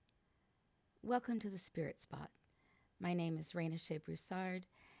Welcome to the Spirit Spot. My name is Raina Shea Broussard,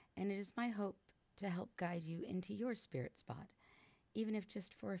 and it is my hope to help guide you into your spirit spot, even if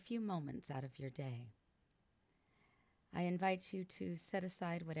just for a few moments out of your day. I invite you to set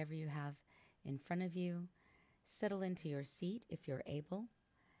aside whatever you have in front of you, settle into your seat if you're able,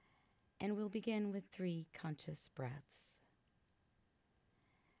 and we'll begin with 3 conscious breaths.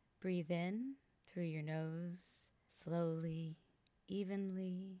 Breathe in through your nose, slowly,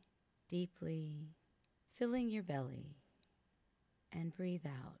 evenly, deeply, filling your belly, and breathe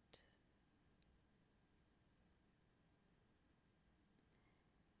out.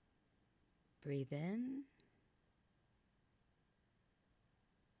 Breathe in,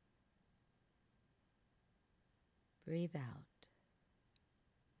 breathe out.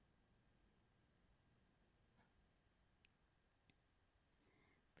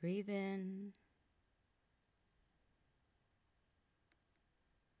 Breathe in,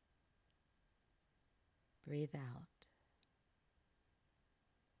 breathe out.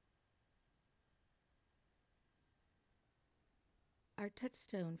 Our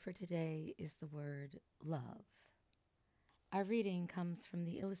touchstone for today is the word love. Our reading comes from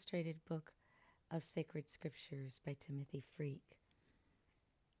the illustrated book of Sacred Scriptures by Timothy Freke.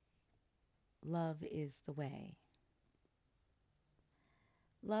 Love is the way.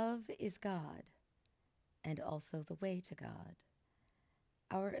 Love is God, and also the way to God.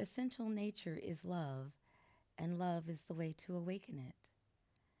 Our essential nature is love, and love is the way to awaken it.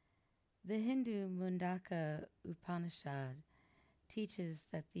 The Hindu Mundaka Upanishad teaches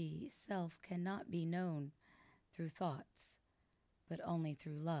that the self cannot be known through thoughts, but only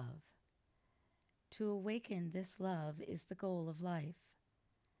through love. To awaken this love is the goal of life.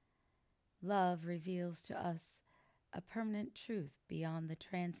 Love reveals to us a permanent truth beyond the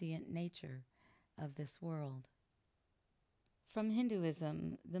transient nature of this world. From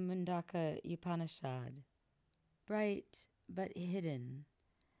Hinduism, the Mundaka Upanishad. Bright but hidden,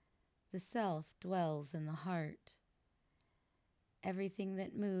 the self dwells in the heart. Everything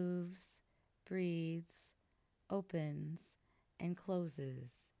that moves, breathes, opens, and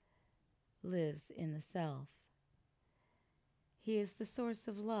closes lives in the self. He is the source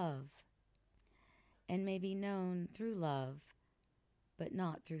of love, and may be known through love, but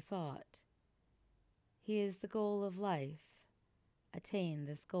not through thought. He is the goal of life. Attain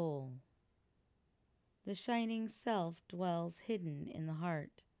this goal. The shining self dwells hidden in the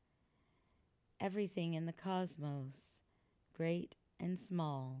heart. Everything in the cosmos, great and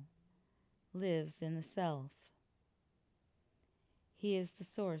small, lives in the self. He is the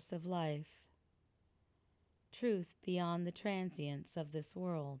source of life, truth beyond the transience of this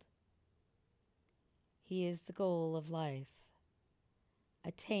world. He is the goal of life.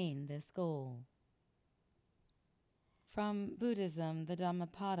 Attain this goal. From Buddhism, the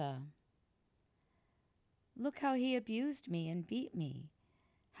Dhammapada. Look how he abused me and beat me,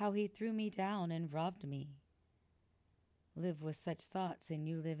 how he threw me down and robbed me. Live with such thoughts and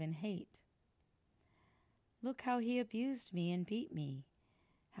you live in hate. Look how he abused me and beat me,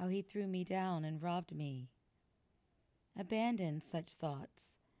 how he threw me down and robbed me. Abandon such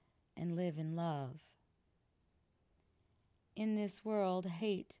thoughts and live in love. In this world,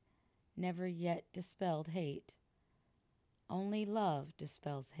 hate never yet dispelled hate. Only love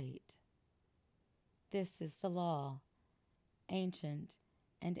dispels hate. This is the law, ancient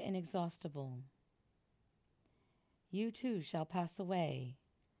and inexhaustible. You too shall pass away.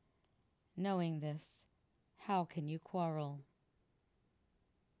 Knowing this, how can you quarrel?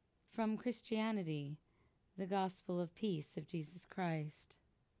 From Christianity, the Gospel of Peace of Jesus Christ.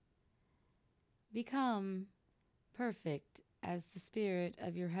 Become perfect as the spirit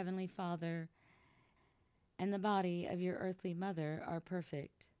of your heavenly Father and the body of your earthly mother are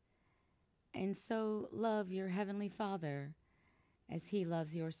perfect. And so love your heavenly Father as he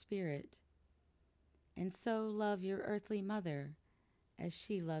loves your spirit. And so love your earthly mother as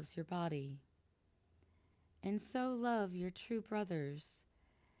she loves your body. And so love your true brothers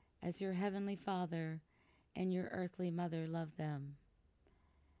as your heavenly Father and your earthly mother love them.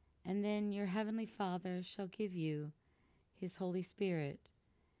 And then your heavenly Father shall give you his Holy Spirit,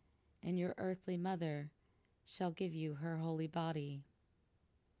 and your earthly mother shall give you her holy body.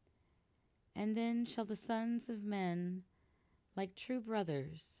 And then shall the sons of men, like true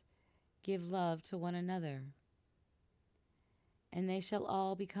brothers, give love to one another. And they shall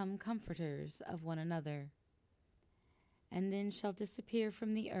all become comforters of one another. And then shall disappear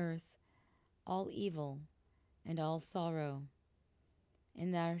from the earth all evil and all sorrow,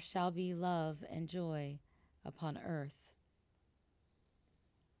 and there shall be love and joy upon earth.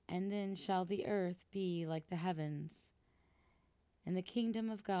 And then shall the earth be like the heavens, and the kingdom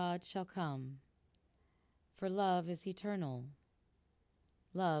of God shall come. For love is eternal.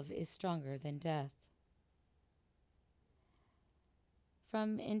 Love is stronger than death.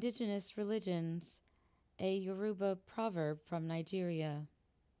 From Indigenous Religions, a Yoruba proverb from Nigeria.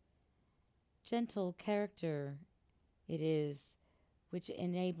 Gentle character it is which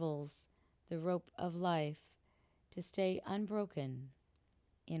enables the rope of life to stay unbroken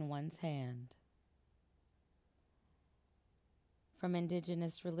in one's hand. From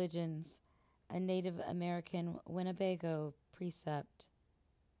Indigenous Religions, a Native American Winnebago precept.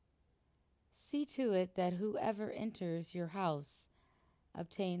 See to it that whoever enters your house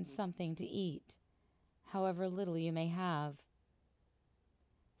obtains something to eat, however little you may have.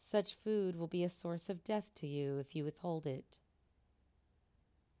 Such food will be a source of death to you if you withhold it.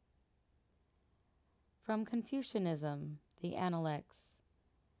 From Confucianism, the Analects.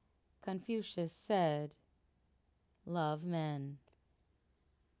 Confucius said, "Love men."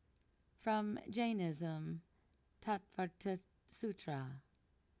 From Jainism, Tattvarta Sutra.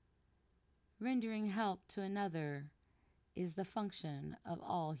 Rendering help to another is the function of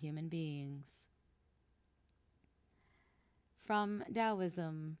all human beings. From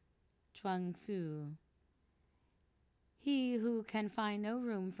Taoism, Chuang Tzu. He who can find no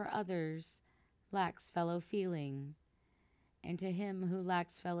room for others lacks fellow feeling, and to him who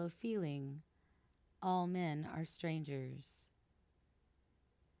lacks fellow feeling, all men are strangers.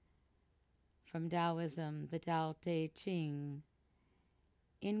 From Taoism, the Tao Te Ching.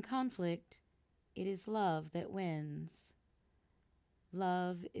 In conflict, it is love that wins.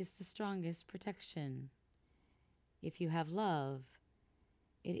 Love is the strongest protection. If you have love,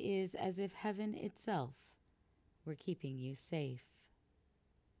 it is as if heaven itself were keeping you safe.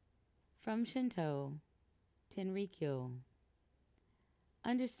 From Shinto, Tenrikyo.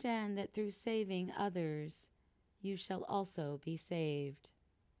 Understand that through saving others, you shall also be saved.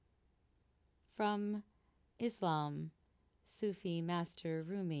 From Islam, Sufi Master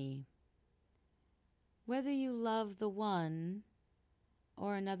Rumi. Whether you love the one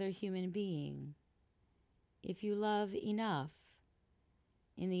or another human being, if you love enough,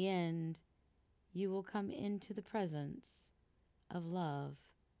 in the end, you will come into the presence of love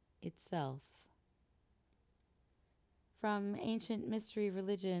itself. From Ancient Mystery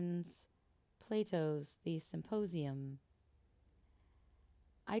Religions, Plato's The Symposium.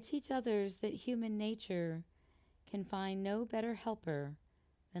 I teach others that human nature can find no better helper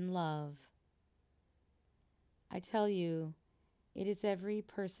than love. I tell you, it is every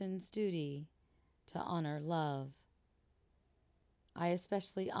person's duty to honor love. I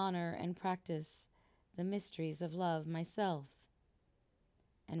especially honor and practice the mysteries of love myself,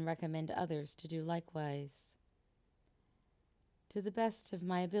 and recommend others to do likewise. To the best of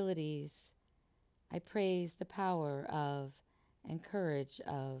my abilities, I praise the power of and courage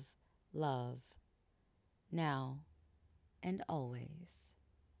of love, now and always.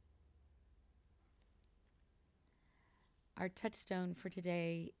 Our touchstone for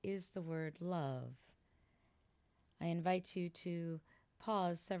today is the word love. I invite you to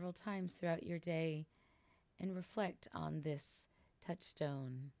pause several times throughout your day and reflect on this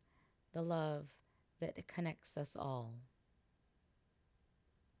touchstone, the love that connects us all.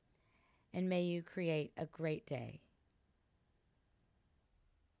 And may you create a great day.